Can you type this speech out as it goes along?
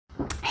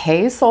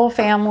Hey soul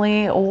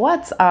family,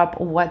 what's up?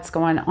 What's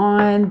going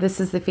on? This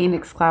is the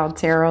Phoenix Cloud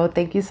Tarot.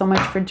 Thank you so much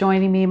for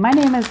joining me. My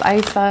name is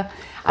Isa.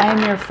 I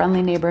am your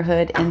friendly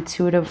neighborhood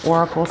intuitive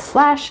oracle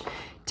slash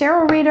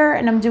tarot reader,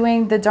 and I'm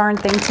doing the darn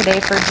thing today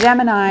for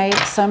Gemini,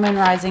 Sun, Moon,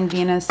 Rising,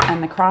 Venus,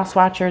 and the Cross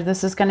Watcher.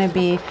 This is going to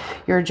be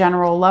your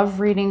general love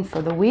reading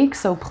for the week,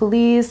 so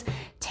please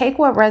take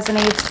what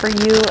resonates for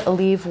you,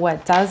 leave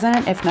what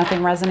doesn't. If nothing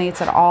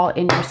resonates at all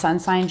in your sun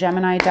sign,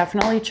 Gemini,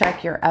 definitely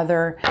check your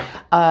other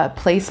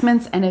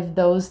placements. And if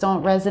those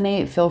don't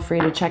resonate, feel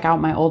free to check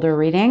out my older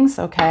readings,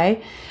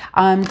 okay?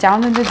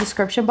 Down in the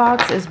description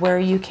box is where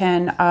you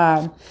can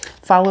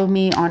follow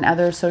me on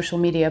other social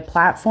media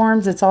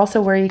platforms. It's also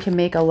where you can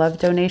make a love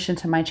donation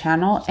to my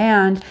channel,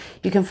 and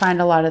you can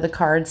find a lot of the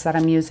cards that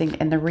I'm using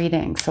in the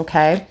readings,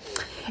 okay?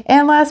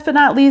 And last but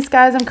not least,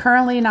 guys, I'm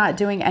currently not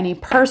doing any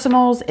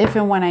personals. If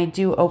and when I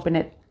do open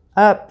it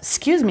up,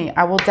 excuse me,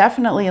 I will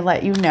definitely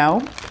let you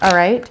know. All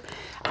right.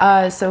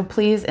 So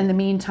please, in the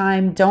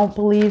meantime, don't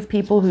believe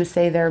people who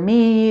say they're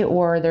me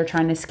or they're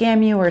trying to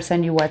scam you or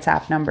send you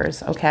WhatsApp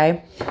numbers.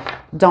 Okay.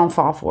 Don't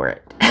fall for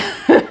it.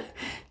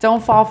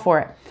 Don't fall for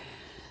it.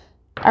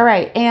 All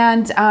right.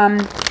 And,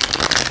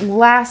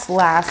 last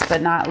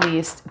but not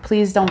least,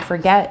 please don't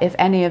forget, if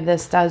any of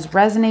this does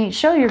resonate,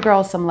 show your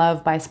girl some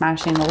love by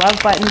smashing the love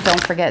button.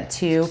 Don't forget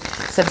to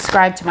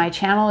subscribe to my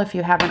channel if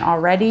you haven't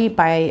already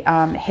by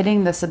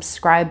hitting the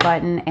subscribe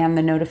button and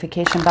the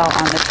notification bell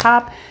on the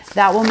top.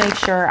 That will make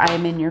sure I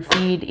am in your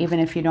feed even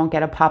if you don't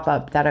get a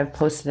pop-up that I've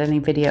posted any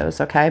videos,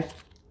 okay?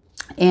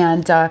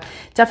 And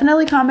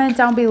definitely comment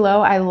down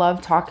below. I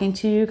love talking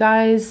to you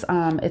guys.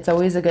 It's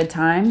always a good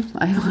time.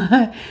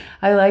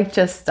 I like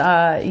just,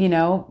 you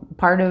know,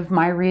 part of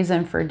my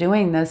reason for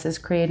doing this is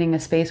creating a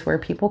space where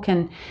people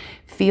can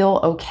feel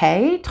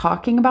okay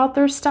talking about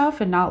their stuff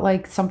and not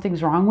like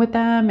something's wrong with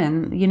them.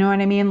 And you know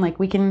what I mean? Like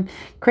we can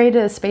create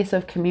a space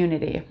of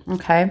community.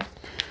 Okay.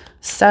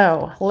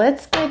 So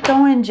let's get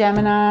going,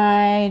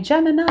 Gemini,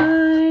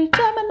 Gemini,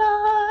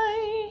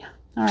 Gemini.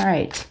 All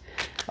right.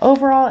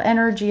 Overall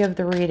energy of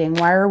the reading.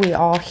 Why are we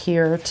all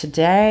here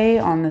today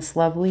on this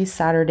lovely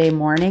Saturday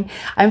morning?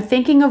 I'm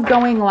thinking of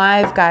going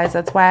live, guys.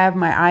 That's why I have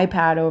my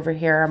iPad over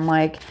here. I'm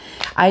like,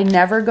 I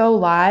never go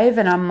live,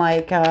 and I'm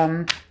like,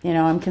 you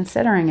know, I'm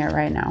considering it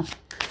right now.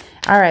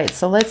 All right,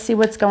 so let's see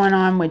what's going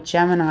on with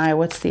Gemini.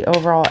 What's the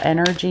overall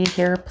energy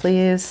here,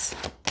 please?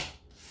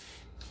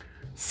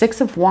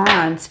 Six of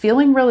Wands,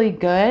 feeling really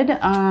good.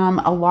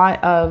 A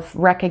lot of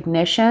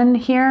recognition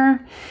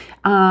here.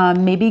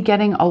 Maybe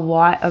getting a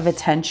lot of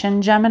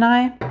attention,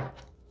 Gemini.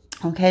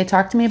 Okay,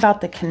 talk to me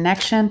about the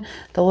connection,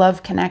 the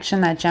love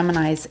connection that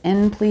Gemini's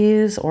in,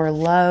 please, or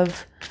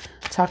love.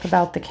 Talk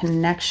about the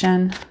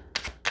connection.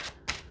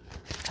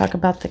 Talk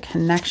about the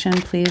connection,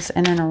 please,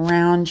 in and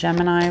around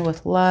Gemini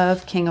with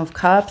love. King of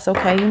Cups.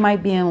 Okay, you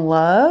might be in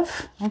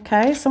love.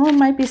 Okay, someone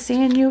might be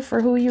seeing you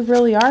for who you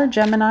really are,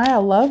 Gemini. I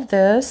love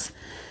this.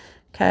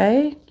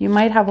 Okay, you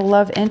might have a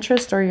love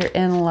interest or you're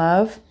in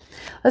love.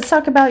 Let's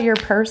talk about your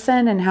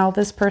person and how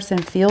this person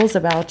feels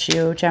about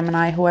you,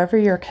 Gemini, whoever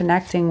you're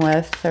connecting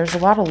with. There's a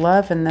lot of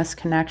love in this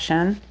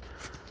connection.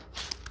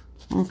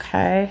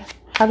 Okay.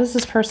 How does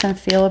this person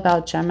feel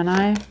about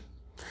Gemini?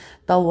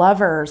 The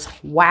Lovers.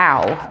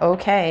 Wow.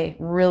 Okay.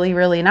 Really,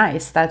 really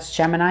nice. That's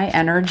Gemini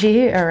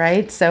energy. All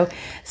right. So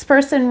this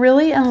person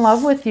really in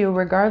love with you,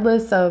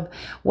 regardless of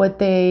what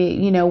they,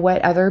 you know,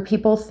 what other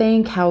people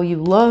think, how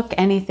you look,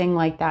 anything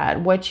like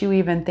that, what you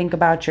even think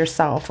about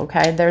yourself.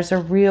 Okay. There's a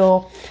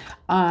real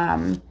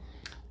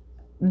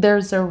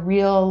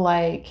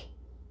like,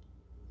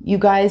 you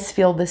guys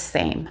feel the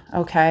same.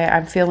 Okay.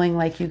 I'm feeling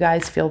like you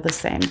guys feel the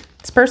same.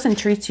 This person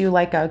treats you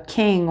like a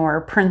king or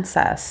a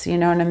princess. You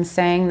know what I'm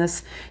saying?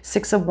 This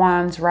Six of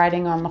Wands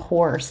riding on the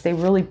horse. They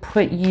really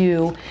put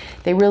you,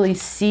 they really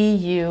see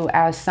you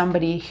as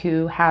somebody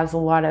who has a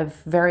lot of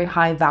very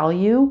high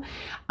value.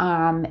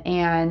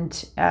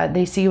 And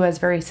they see you as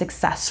very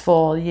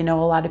successful. You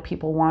know, a lot of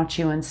people want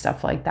you and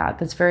stuff like that.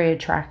 That's very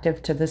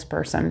attractive to this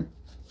person.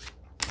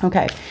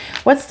 Okay,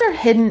 what's their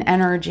hidden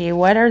energy?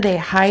 What are they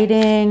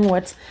hiding?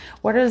 What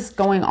is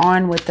going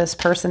on with this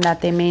person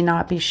that they may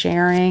not be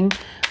sharing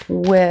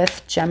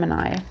with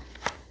Gemini?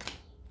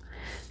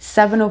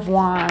 Seven of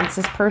Wands.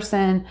 This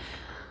person,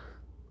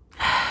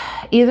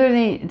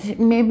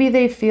 maybe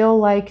they feel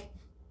like,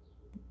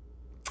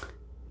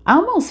 I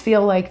almost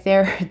feel like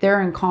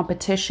they're in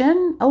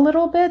competition a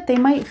little bit. They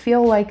might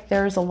feel like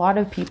there's a lot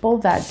of people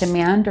that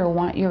demand or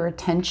want your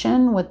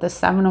attention with the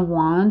Seven of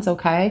Wands,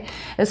 okay?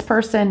 This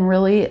person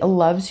really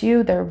loves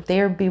you.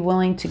 They'd be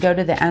willing to go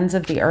to the ends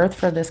of the earth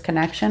for this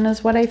connection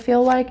is what I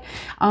feel like.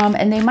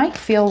 And they might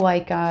feel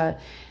like I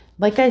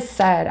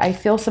said, I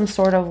feel some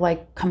sort of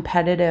like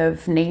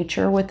competitive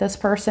nature with this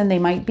person. They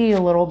might be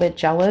a little bit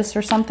jealous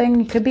or something.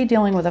 You could be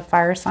dealing with a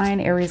fire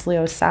sign, Aries,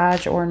 Leo,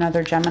 Sag, or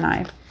another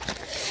Gemini.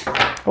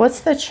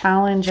 What's the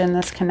challenge in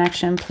this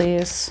connection,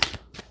 please?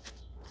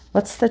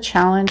 What's the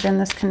challenge in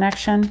this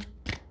connection?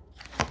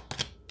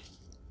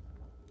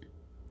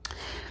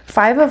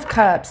 Five of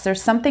Cups.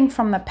 There's something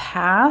from the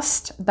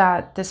past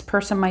that this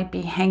person might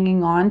be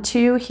hanging on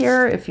to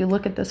here. If you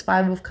look at this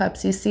Five of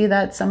Cups, you see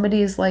that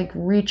somebody is like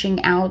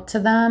reaching out to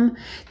them.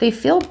 They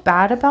feel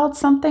bad about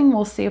something.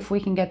 We'll see if we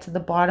can get to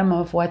the bottom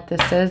of what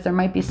this is. There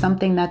might be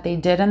something that they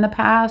did in the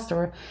past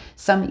or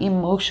some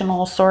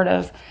emotional sort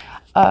of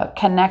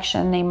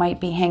connection they might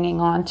be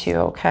hanging on to,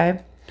 okay?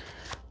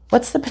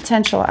 What's the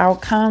potential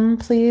outcome,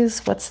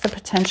 please? What's the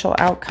potential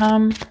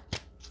outcome?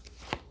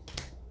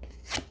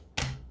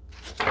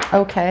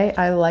 Okay,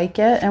 I like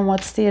it. And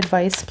what's the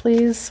advice,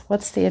 please?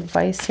 What's the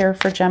advice here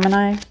for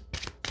Gemini?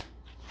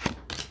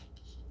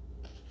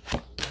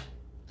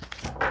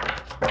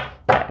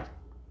 Okay.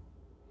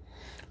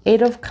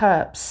 Eight of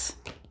Cups,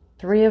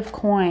 Three of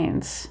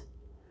Coins.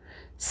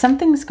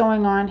 Something's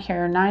going on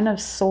here. Nine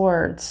of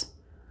Swords.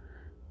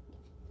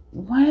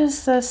 What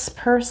is this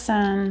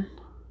person?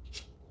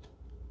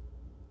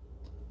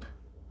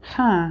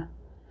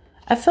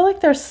 I feel like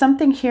there's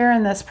something here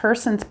in this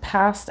person's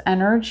past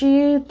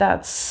energy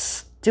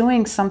that's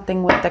doing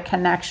something with the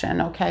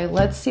connection. Okay,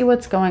 let's see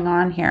what's going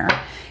on here.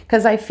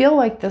 Because I feel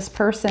like this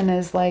person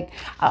is like,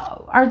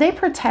 are they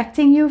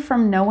protecting you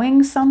from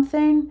knowing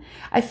something?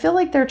 I feel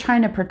like they're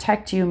trying to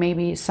protect you,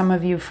 maybe some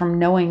of you, from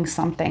knowing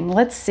something.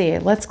 Let's see.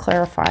 Let's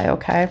clarify,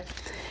 okay?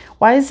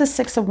 Why is the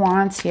Six of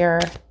Wands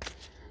here?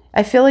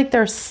 I feel like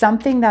there's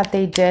something that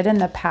they did in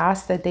the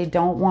past that they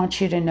don't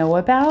want you to know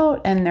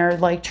about, and they're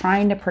like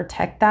trying to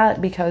protect that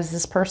because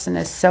this person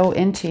is so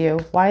into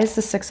you. Why is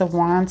the Six of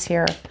Wands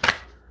here?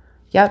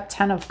 Yep,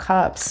 Ten of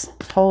Cups.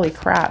 Holy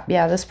crap.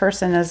 Yeah, this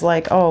person is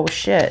like, oh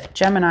shit,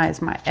 Gemini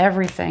is my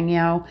everything, you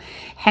know.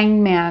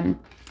 Hangman.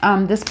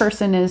 This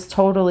person is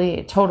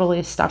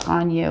totally stuck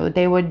on you.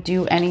 They would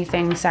do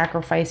anything,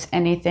 sacrifice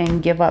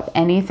anything, give up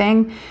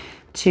anything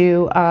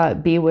to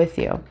be with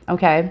you,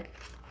 okay?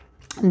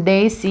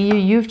 They see you.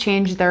 You've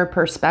changed their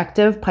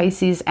perspective,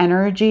 Pisces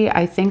energy,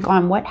 I think,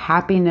 on what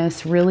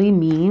happiness really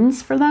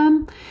means for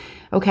them.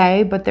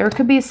 Okay, but there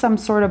could be some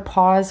sort of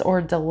pause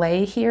or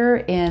delay here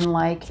in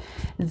like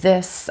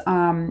this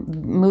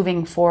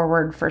moving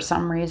forward for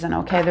some reason.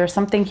 Okay, there's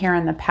something here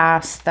in the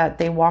past that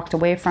they walked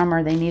away from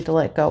or they need to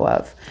let go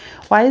of.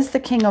 Why is the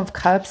King of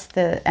Cups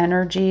the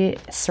energy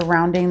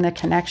surrounding the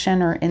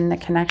connection or in the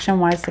connection?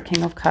 Why is the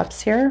King of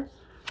Cups here?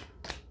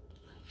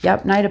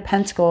 Yep, Knight of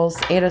Pentacles,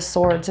 Eight of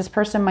Swords. This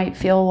person might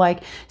feel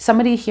like,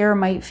 somebody here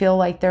might feel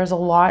like there's a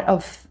lot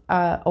of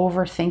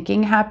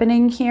overthinking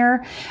happening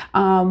here,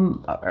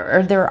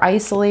 or they're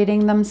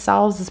isolating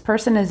themselves. This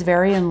person is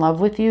very in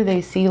love with you.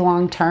 They see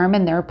long term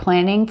and they're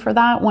planning for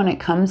that when it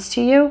comes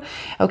to you,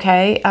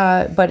 okay?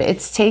 But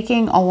it's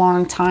taking a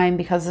long time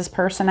because this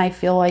person, I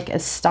feel like,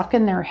 is stuck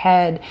in their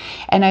head.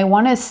 And I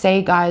want to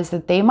say, guys,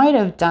 that they might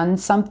have done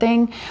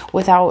something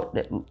without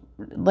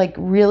like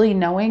really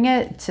knowing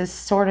it to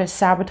sort of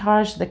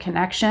sabotage the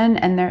connection.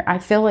 And I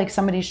feel like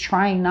somebody's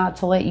trying not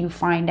to let you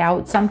find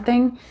out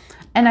something.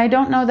 And I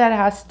don't know that it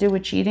has to do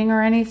with cheating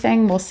or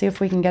anything. We'll see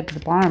if we can get to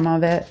the bottom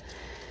of it.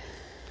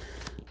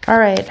 All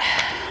right.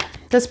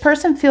 This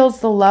person feels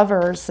the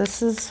Lovers.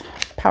 This is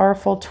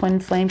powerful twin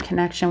flame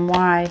connection.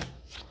 Why?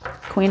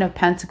 Queen of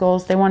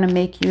Pentacles. They want to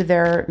make you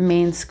their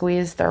main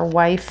squeeze, their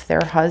wife,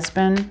 their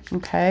husband.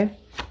 Okay.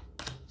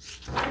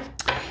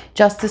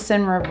 Justice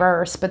in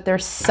reverse, but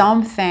there's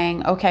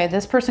something, okay,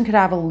 this person could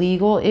have a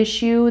legal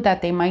issue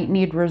that they might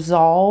need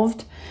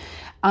resolved.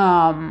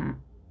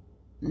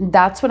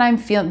 That's what I'm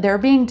feeling. They're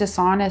being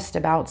dishonest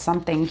about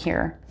something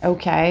here,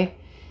 okay?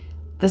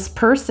 This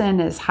person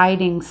is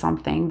hiding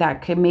something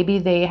that could, maybe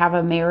they have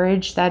a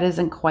marriage that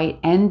isn't quite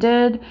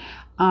ended,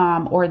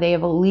 or they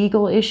have a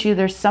legal issue.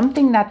 There's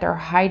something that they're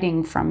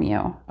hiding from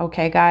you,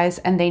 okay, guys?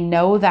 And they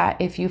know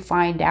that if you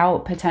find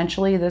out,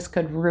 potentially this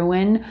could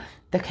ruin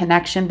the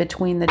connection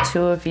between the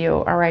two of you.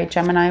 All right,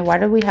 Gemini, why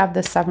do we have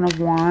the Seven of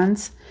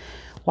Wands?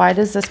 Why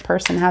does this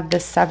person have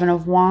this Seven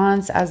of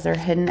Wands as their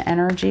hidden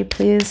energy,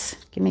 please?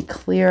 Give me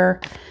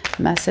clear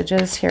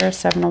messages here.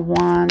 Seven of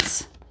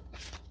Wands.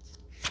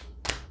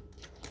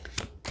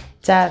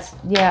 Death.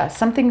 Yeah,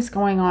 something's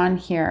going on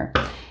here.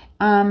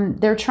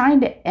 They're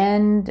trying to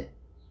end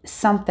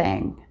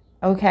something,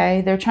 okay?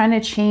 They're trying to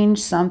change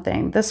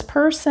something. This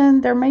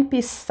person, there might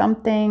be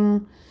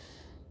something.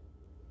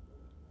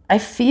 I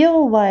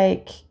feel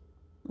like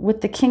with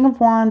the King of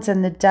Wands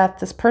and the Death,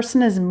 this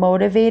person is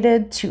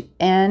motivated to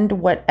end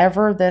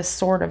whatever this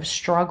sort of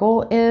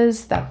struggle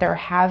is that they're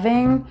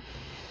having.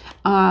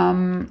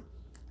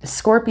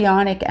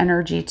 Scorpionic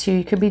energy too.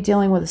 You could be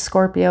dealing with a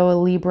Scorpio, a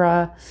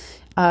Libra,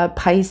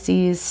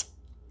 Pisces.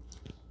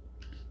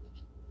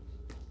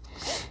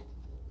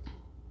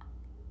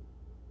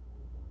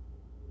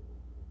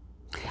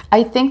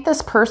 I think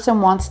this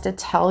person wants to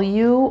tell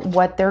you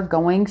what they're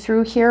going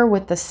through here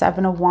with the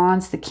Seven of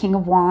Wands, the King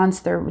of Wands.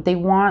 They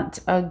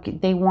want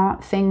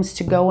things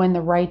to go in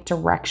the right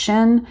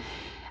direction.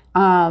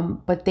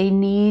 but they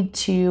need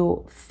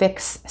to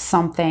fix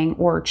something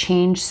or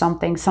change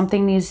something.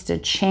 Something needs to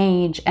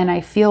change, and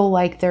I feel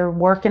like they're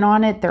working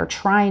on it. They're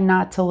trying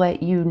not to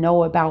let you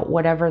know about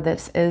whatever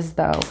this is,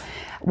 though.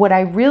 What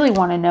I really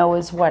want to know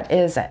is, what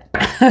is it?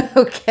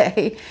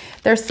 Okay,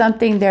 there's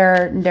something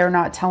they're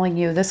not telling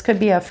you. This could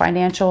be a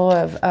financial,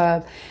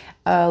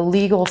 a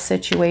legal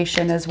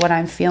situation is what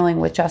I'm feeling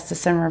with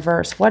Justice in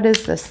reverse. What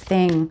is this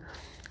thing?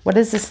 What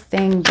is this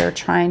thing they're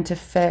trying to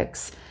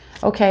fix?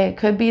 Okay, it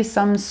could be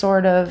some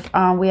sort of,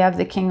 we have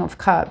the King of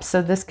Cups.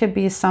 So this could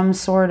be some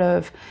sort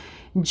of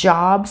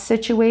job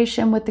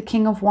situation with the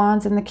King of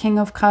Wands and the King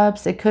of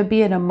Cups. It could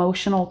be an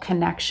emotional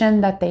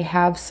connection that they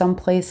have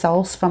someplace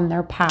else from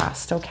their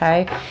past,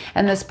 okay?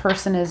 And this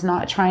person is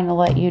not trying to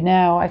let you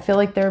know. I feel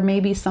like there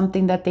may be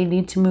something that they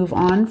need to move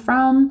on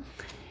from.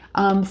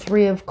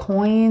 Three of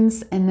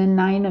Coins and then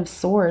Nine of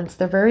Swords.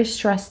 They're very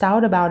stressed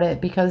out about it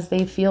because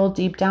they feel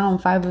deep down,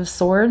 Five of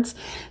Swords,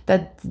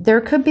 that there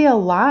could be a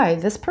lie.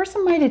 This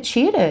person might have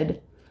cheated.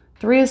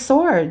 Three of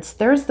Swords.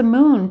 There's the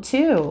Moon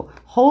too.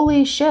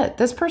 Holy shit.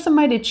 This person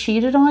might have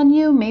cheated on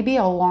you maybe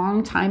a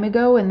long time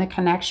ago in the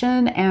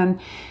connection, and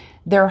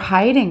they're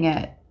hiding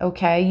it.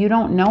 Okay. You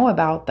don't know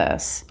about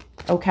this.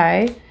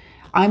 Okay.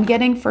 I'm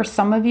getting, for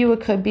some of you,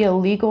 it could be a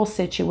legal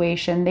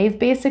situation. They've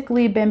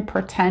basically been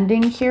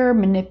pretending here,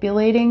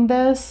 manipulating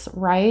this,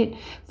 right?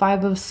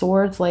 Five of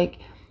Swords, like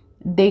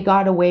they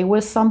got away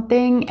with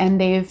something and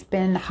they've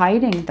been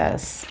hiding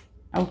this,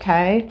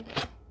 okay?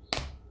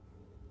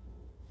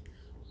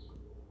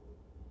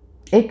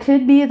 It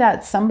could be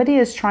that somebody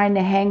is trying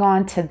to hang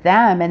on to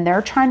them and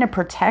they're trying to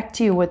protect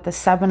you with the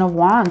Seven of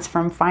Wands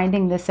from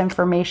finding this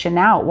information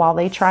out while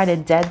they try to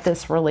dead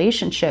this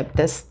relationship,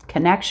 this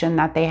connection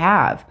that they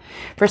have.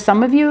 For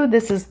some of you,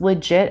 this is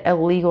legit a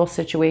legal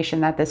situation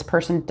that this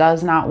person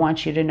does not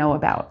want you to know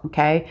about,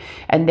 okay?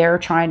 And they're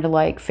trying to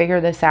like figure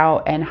this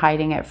out and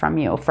hiding it from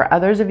you. For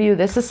others of you,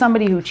 this is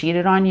somebody who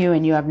cheated on you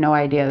and you have no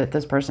idea that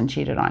this person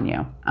cheated on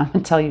you. I'm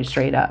gonna tell you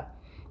straight up.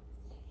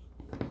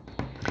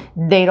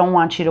 They don't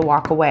want you to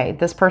walk away.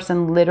 This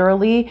person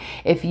literally,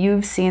 if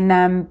you've seen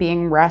them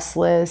being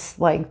restless,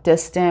 like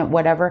distant,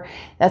 whatever,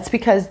 that's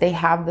because they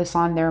have this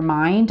on their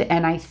mind.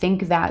 And I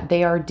think that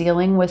they are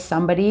dealing with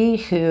somebody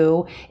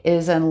who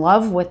is in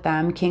love with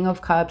them, King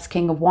of Cups,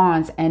 King of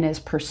Wands, and is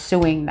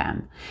pursuing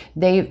them.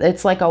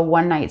 It's like a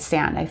one-night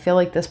stand. I feel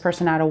like this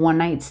person had a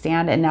one-night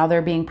stand and now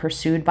they're being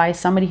pursued by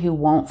somebody who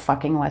won't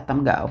fucking let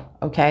them go.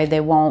 Okay.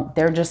 They won't.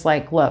 They're just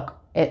like, look,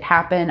 it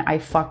happened. I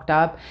fucked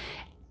up.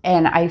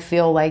 And I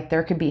feel like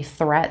there could be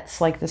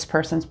threats, like this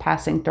person's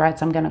passing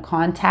threats. I'm going to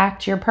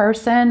contact your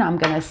person. I'm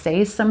going to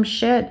say some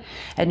shit.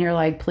 And you're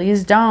like,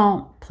 please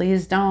don't,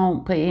 please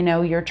don't. But you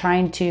know, you're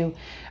trying to,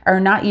 or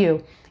not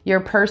you,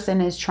 your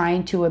person is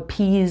trying to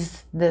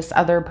appease this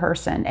other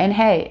person. And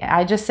hey,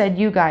 I just said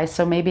you guys,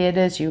 so maybe it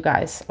is you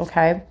guys.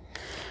 Okay.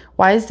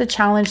 Why is the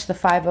challenge the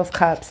Five of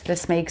Cups?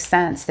 This makes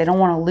sense. They don't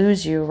want to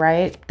lose you,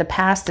 right? The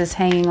past is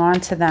hanging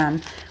on to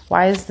them.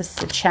 Why is this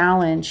a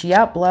challenge?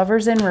 Yep,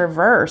 Lovers in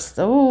reverse.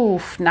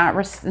 Oof, not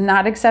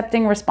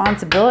accepting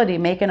responsibility,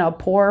 making a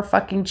poor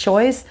fucking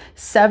choice.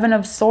 Seven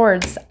of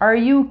Swords. Are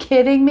you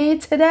kidding me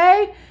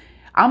today?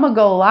 I'm going to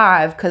go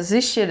live because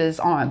this shit is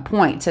on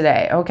point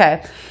today,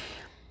 okay?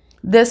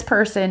 This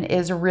person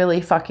is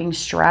really fucking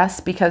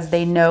stressed because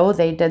they know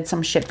they did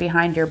some shit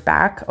behind your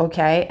back,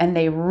 okay? And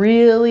they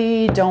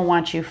really don't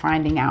want you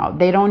finding out.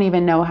 They don't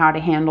even know how to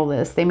handle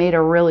this. They made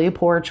a really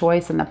poor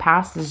choice and the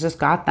past has just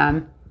got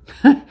them.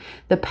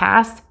 The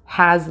past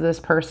has this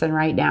person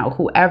right now.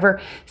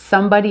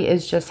 Somebody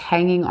is just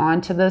hanging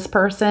on to this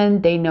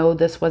person. They know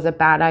this was a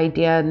bad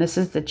idea and this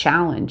is the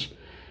challenge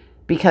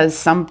because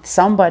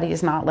somebody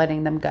is not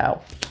letting them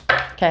go,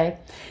 okay?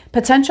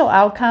 Potential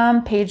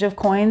outcome, Page of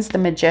Coins, the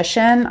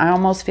Magician. I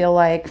almost feel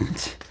like,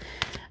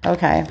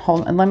 okay,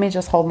 let me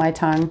just hold my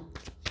tongue.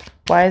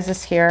 Why is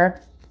this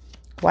here?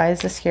 Why is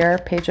this here?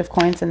 Page of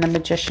Coins and the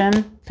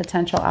Magician,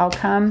 potential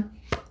outcome.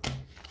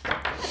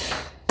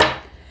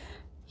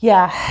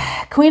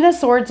 Yeah, Queen of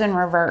Swords in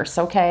reverse,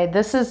 okay?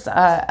 This is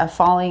a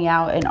falling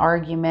out, an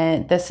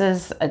argument.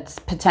 It's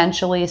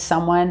potentially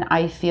someone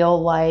I feel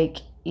like,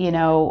 you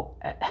know,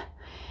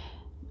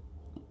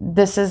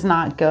 this is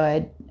not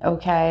good,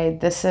 okay?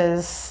 This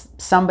is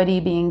somebody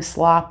being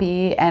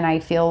sloppy and I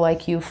feel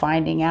like you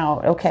finding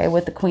out, okay,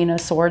 with the Queen of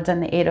Swords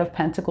and the Eight of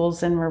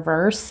Pentacles in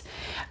reverse.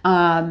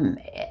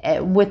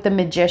 With the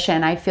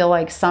Magician, I feel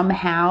like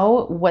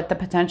somehow what the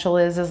potential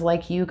is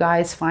like you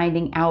guys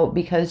finding out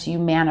because you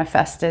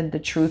manifested the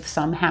truth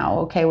somehow,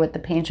 okay, with the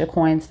Page of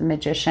Coins, the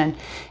Magician,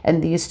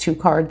 and these two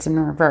cards in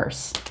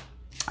reverse.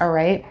 All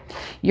right.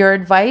 Your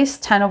advice,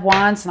 10 of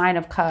Wands, 9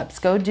 of Cups.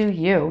 Go do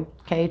you.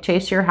 Okay.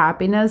 Chase your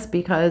happiness,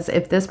 because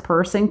if this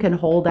person can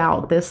hold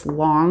out this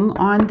long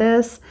on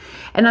this,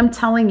 and I'm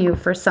telling you,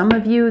 for some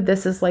of you,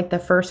 this is like the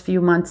first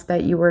few months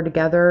that you were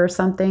together or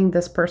something.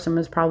 This person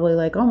was probably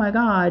like, oh my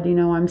God, you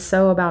know, I'm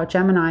so about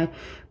Gemini,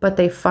 but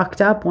they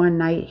fucked up one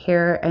night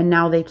here and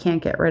now they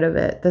can't get rid of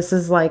it. This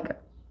is like,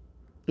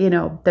 you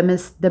know,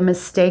 the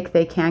mistake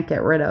they can't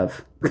get rid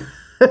of.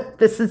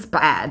 This is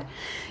bad,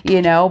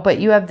 you know, but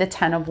you have the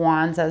 10 of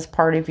Wands as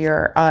part of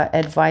your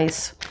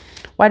advice.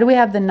 Why do we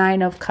have the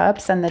 9 of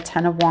Cups and the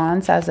 10 of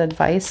Wands as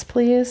advice,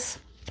 please?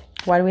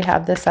 Why do we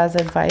have this as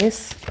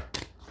advice?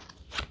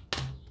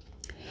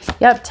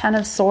 Yep, 10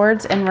 of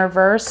Swords in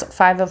reverse,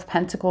 5 of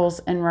Pentacles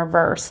in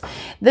reverse.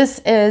 This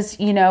is,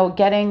 you know,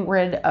 getting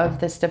rid of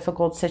this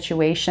difficult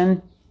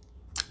situation.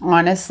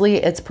 Honestly,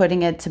 it's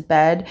putting it to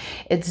bed.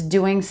 It's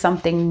doing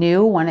something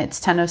new. When it's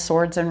 10 of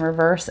Swords in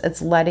reverse,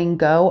 it's letting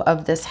go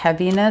of this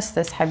heaviness,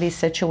 this heavy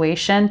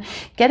situation,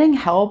 getting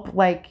help,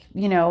 like,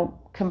 you know,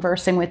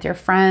 conversing with your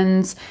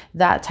friends,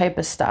 that type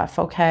of stuff.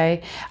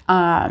 Okay.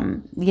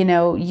 You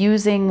know,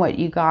 using what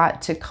you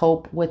got to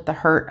cope with the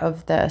hurt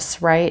of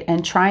this, right?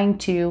 And trying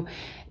to,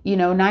 you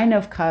know, 9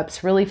 of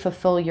Cups, really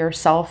fulfill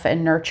yourself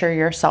and nurture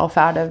yourself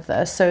out of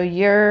this. So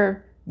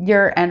your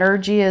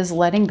energy is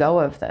letting go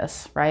of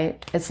this,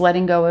 right? It's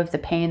letting go of the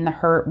pain, the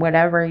hurt,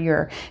 whatever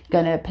you're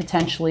going to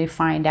potentially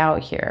find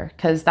out here.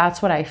 Because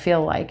that's what I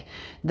feel like.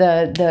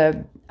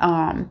 The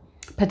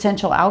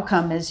potential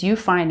outcome is you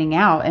finding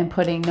out and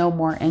putting no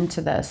more into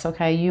this,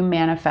 okay? You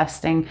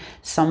manifesting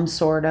some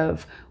sort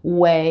of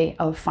way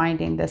of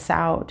finding this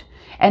out.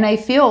 And I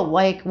feel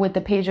like with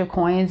the Page of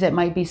Coins, it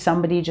might be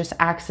somebody just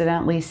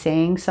accidentally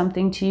saying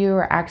something to you,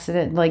 or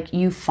like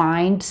you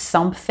find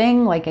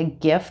something like a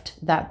gift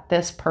that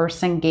this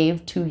person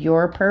gave to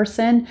your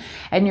person.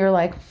 And you're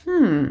like,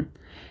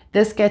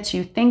 this gets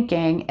you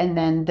thinking, and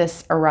then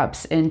this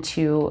erupts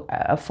into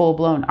a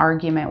full-blown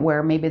argument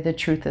where maybe the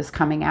truth is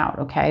coming out,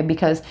 okay?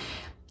 Because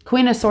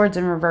Queen of Swords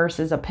in reverse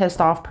is a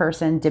pissed off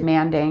person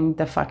demanding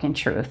the fucking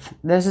truth.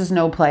 This is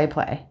no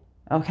play,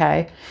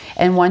 okay?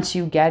 And once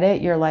you get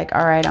it, you're like,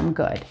 all right, I'm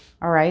good,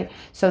 all right?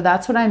 So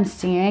that's what I'm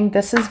seeing.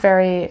 This is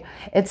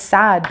it's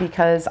sad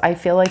because I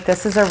feel like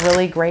this is a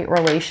really great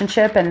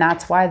relationship, and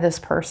that's why this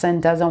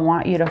person doesn't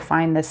want you to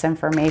find this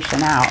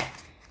information out.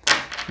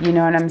 You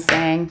know what I'm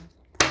saying?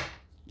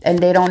 And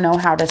they don't know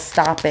how to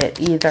stop it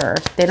either.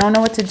 They don't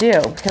know what to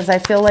do, because I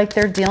feel like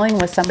they're dealing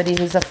with somebody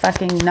who's a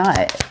fucking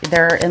nut.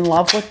 They're in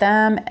love with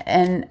them,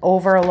 and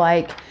over,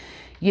 like,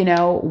 you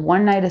know,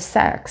 one night of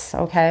sex,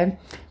 okay?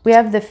 We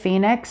have the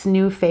Phoenix,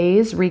 new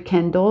phase,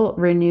 rekindle,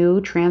 renew,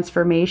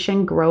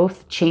 transformation,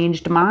 growth,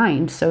 changed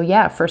mind. So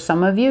yeah, for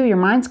some of you, your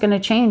mind's going to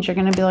change. You're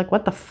going to be like,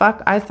 what the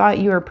fuck? I thought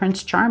you were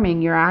Prince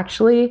Charming. You're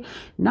actually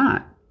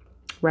not,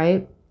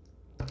 right?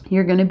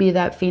 You're going to be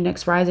that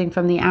phoenix rising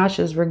from the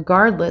ashes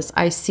regardless.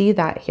 I see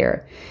that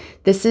here.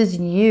 This is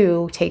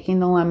you taking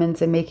the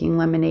lemons and making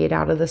lemonade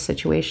out of the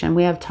situation.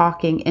 We have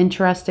talking,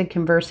 interested,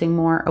 conversing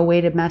more,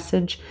 awaited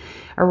message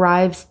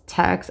arrives,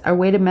 text,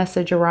 awaited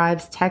message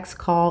arrives, text,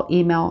 call,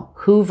 email,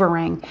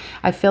 hoovering.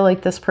 I feel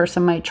like this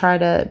person might try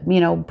to, you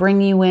know,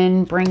 bring you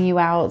in, bring you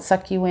out,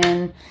 suck you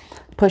in,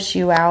 push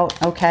you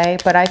out, okay?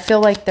 But I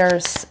feel like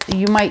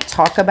you might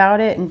talk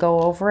about it and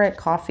go over it,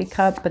 coffee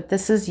cup, but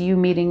this is you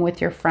meeting with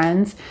your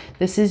friends.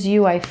 This is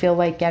you, I feel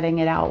like, getting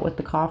it out with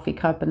the coffee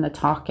cup and the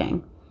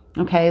talking,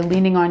 okay?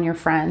 Leaning on your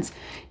friends,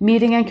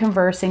 meeting and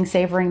conversing,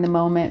 savoring the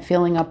moment,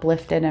 feeling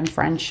uplifted in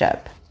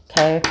friendship,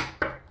 okay?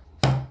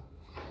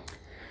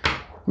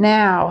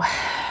 Now,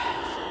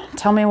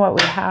 tell me what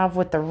we have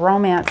with the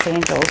romance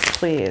angels,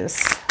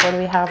 please. What do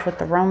we have with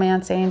the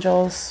romance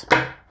angels?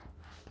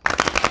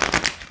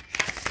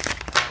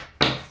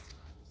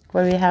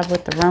 What do we have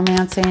with the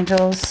romance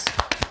angels?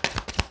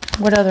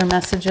 What other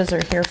messages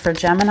are here for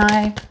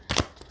Gemini?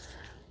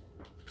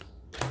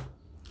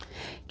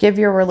 Give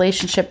your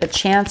relationship a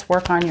chance.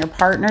 Work on your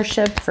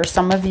partnership. For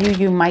some of you,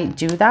 you might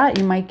do that.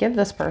 You might give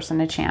this person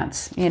a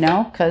chance, you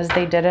know, because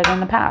they did it in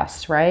the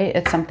past, right?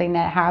 It's something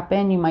that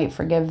happened. You might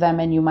forgive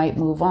them and you might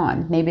move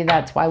on. Maybe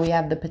that's why we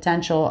have the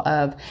potential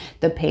of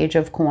the Page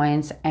of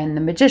Coins and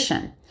the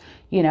Magician,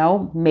 you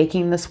know,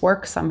 making this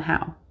work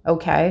somehow,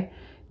 okay?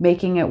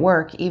 Making it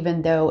work,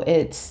 even though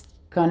it's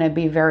going to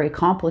be very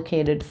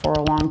complicated for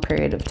a long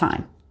period of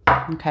time.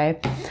 Okay.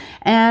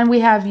 And we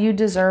have you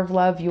deserve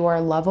love. You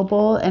are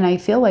lovable. And I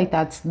feel like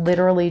that's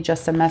literally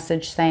just a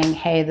message saying,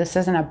 hey, this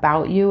isn't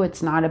about you.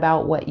 It's not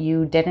about what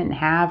you didn't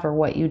have or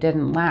what you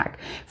didn't lack.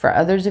 For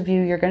others of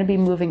you, you're going to be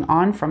moving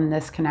on from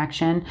this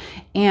connection.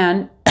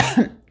 And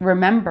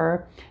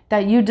remember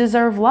that you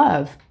deserve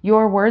love.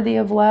 You're worthy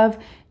of love.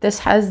 This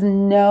has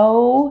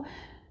no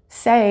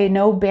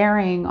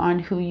bearing on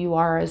who you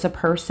are as a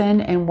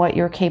person and what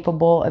you're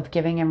capable of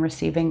giving and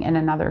receiving in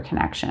another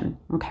connection.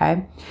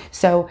 Okay.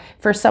 So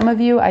for some of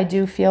you, I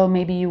do feel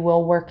maybe you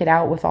will work it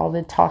out with all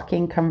the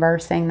talking,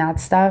 conversing, that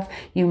stuff.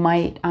 You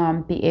might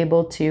be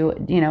able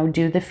to, you know,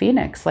 do the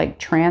Phoenix, like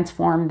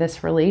transform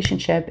this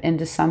relationship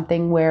into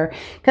something where,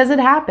 because it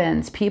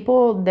happens,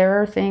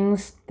 there are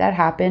things that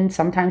happen.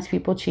 Sometimes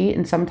people cheat,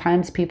 and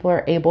sometimes people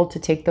are able to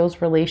take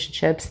those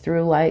relationships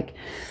through, like,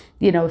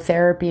 you know,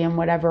 therapy and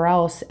whatever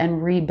else,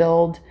 and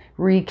rekindle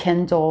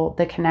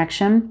the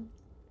connection.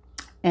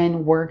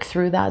 and work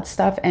through that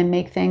stuff and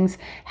make things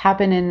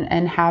happen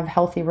and have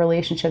healthy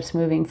relationships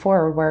moving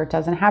forward where it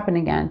doesn't happen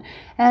again.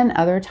 And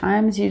other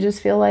times you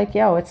just feel like,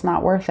 yo, it's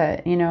not worth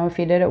it. You know, if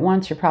you did it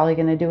once, you're probably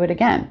going to do it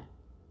again.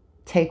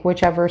 Take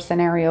whichever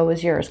scenario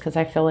is yours, because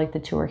I feel like the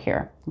two are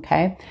here.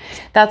 Okay,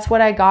 that's what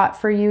I got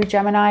for you,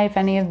 Gemini. If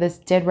any of this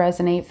did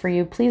resonate for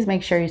you, please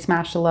make sure you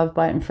smash the love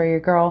button for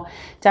your girl.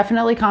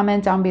 Definitely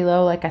comment down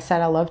below. Like I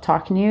said, I love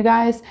talking to you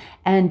guys,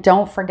 and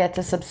don't forget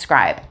to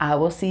subscribe. I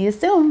will see you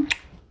soon.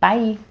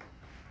 Bye.